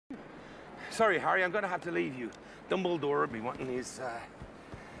sorry, Harry, I'm going to have to leave you. Dumbledore will be wanting his,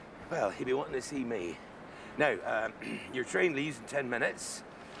 well, he'll be wanting to see me. Now, your train leaves in 10 minutes.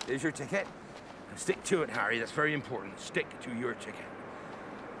 There's your ticket. Now, stick to it, Harry. That's very important. Stick to your ticket.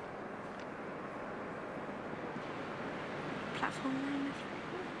 Platform 9.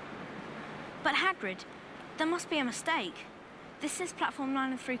 But Hagrid, there must be a mistake. This is platform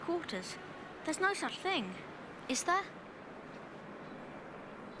 9 3/4. There's no such thing, is there?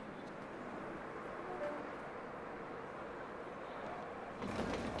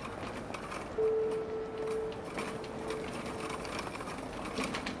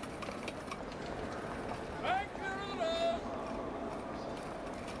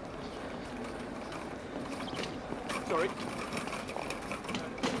 Sorry.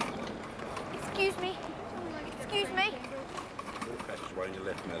 Excuse me. Excuse me. Passage way on your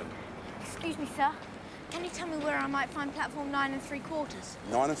left, madam. Excuse me, sir. Can you tell me where I might find platform 9 3/4?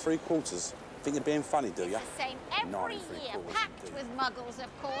 9 3/4? Think you're being funny, do you? It's the same every year, packed with muggles,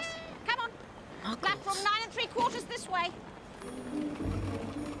 of course. Come on. Muggles? Platform 9 3/4 this way.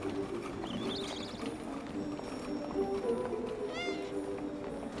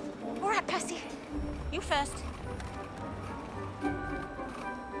 All right, Percy. You first.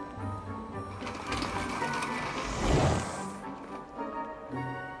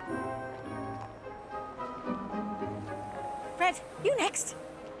 Fred, you next.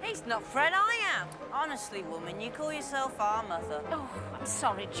 He's not Fred, I am. Honestly, woman, you call yourself our mother. Oh, I'm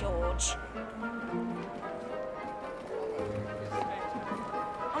sorry, George.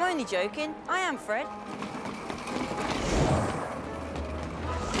 I'm only joking. I am Fred.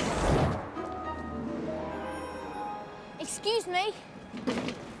 Excuse me.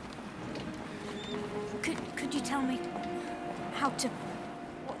 Could you tell me how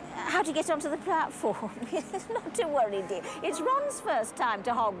to get onto the platform? Not to worry, dear. It's Ron's first time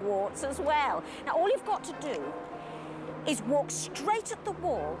to Hogwarts as well. Now, all you've got to do is walk straight at the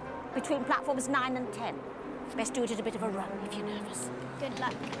wall between platforms 9 and 10. Best do it at a bit of a run if you're nervous. Good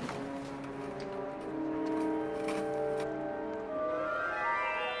luck.